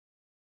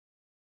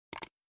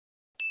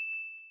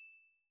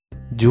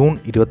June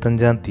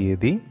 25-ാം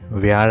തീയതി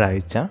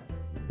വ്യാഴാഴ്ച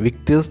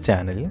വിക്ടേഴ്സ്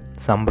ചാനലിൽ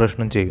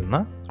സംപ്രേഷണം ചെയ്യുന്ന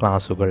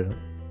ക്ലാസുകൾ.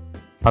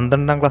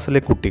 12ാം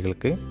ക്ലാസ്സിലെ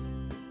കുട്ടികൾക്ക്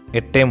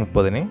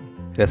 8:30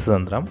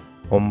 രസതന്ത്രം,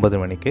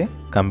 9 മണിക്ക്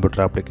കമ്പ്യൂട്ടർ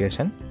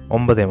ആപ്ലിക്കേഷൻ,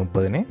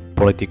 9:30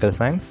 പൊളിറ്റിക്കൽ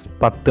സയൻസ്,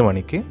 10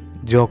 മണിക്ക്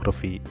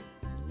ജോഗ്രഫി.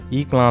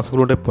 ഈ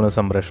ക്ലാസ്സുകളുടെ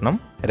പുനഃസംപ്രേഷണം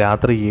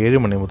രാത്രി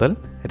 7 മണി മുതൽ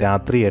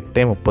രാത്രി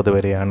 8:30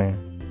 വരെയാണ്.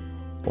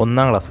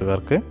 1ാം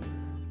ക്ലാസ്സുകാർക്ക്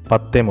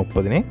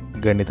 10:30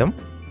 ഗണിതം,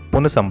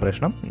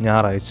 പുനഃസംപ്രേഷണം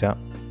ഞായറാഴ്ച.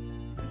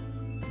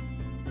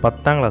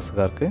 10ാം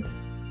ക്ലാസ്സുകാർക്ക്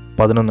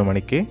 11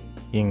 മണിക്ക്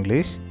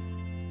ഇംഗ്ലീഷ്,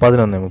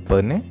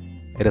 11:30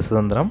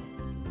 രസതന്ത്രം,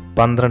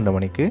 12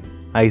 മണിക്ക്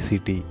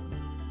ICT.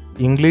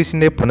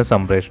 ഇംഗ്ലീഷിൻ്റെ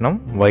പുനഃസംപ്രേഷണം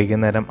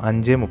വൈകുന്നേരം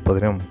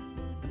 5:30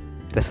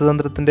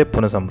 രസതന്ത്രത്തിൻ്റെ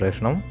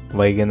പുനഃസംപ്രേഷണം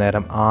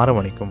വൈകുന്നേരം 6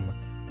 മണിക്കും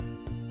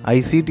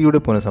ICTയുടെ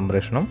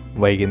പുനഃസംപ്രേഷണം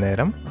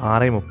വൈകുന്നേരം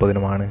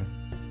 6:30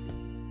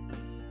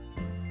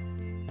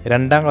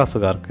 2ാം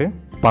ക്ലാസ്സുകാർക്ക്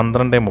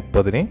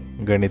 12:30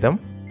 ഗണിതം,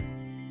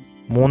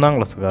 3ാം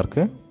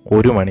ക്ലാസ്സുകാർക്ക്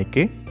 1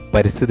 മണിക്ക്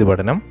പരിസ്ഥിതി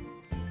പഠനം,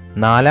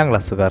 4ാം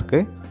ക്ലാസ്സുകാർക്ക്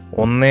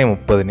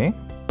 1:30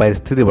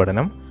 പരിസ്ഥിതി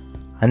പഠനം,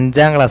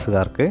 5ാം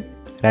ക്ലാസ്സുകാർക്ക്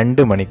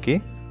 2 മണിക്ക്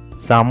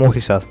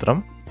സാമൂഹ്യശാസ്ത്രം,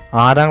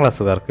 6ാം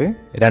ക്ലാസ്സുകാർക്ക്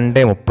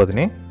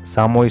 2:30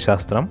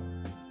 സാമൂഹ്യശാസ്ത്രം,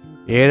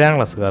 7ാം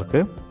ക്ലാസ്സുകാർക്ക്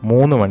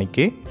 3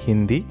 മണിക്ക്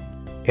ഹിന്ദി,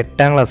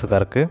 8ാം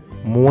ക്ലാസ്സുകാർക്ക്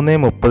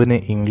 3:30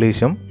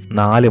 ഇംഗ്ലീഷും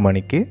 4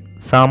 മണിക്ക്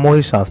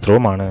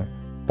സാമൂഹ്യശാസ്ത്രവുമാണ്.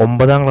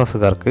 9ാം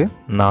ക്ലാസ്സുകാർക്ക്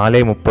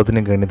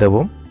 4:30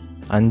 ഗണിതവും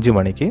 5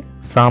 മണിക്ക്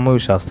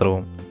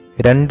സാമൂഹ്യശാസ്ത്രവും.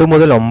 2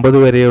 മുതൽ 9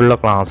 വരെയുള്ള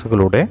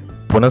ക്ലാസ്സുകളുടെ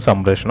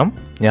പുനഃസംപ്രേഷണം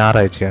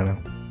ഞായറാഴ്ചയാണ്.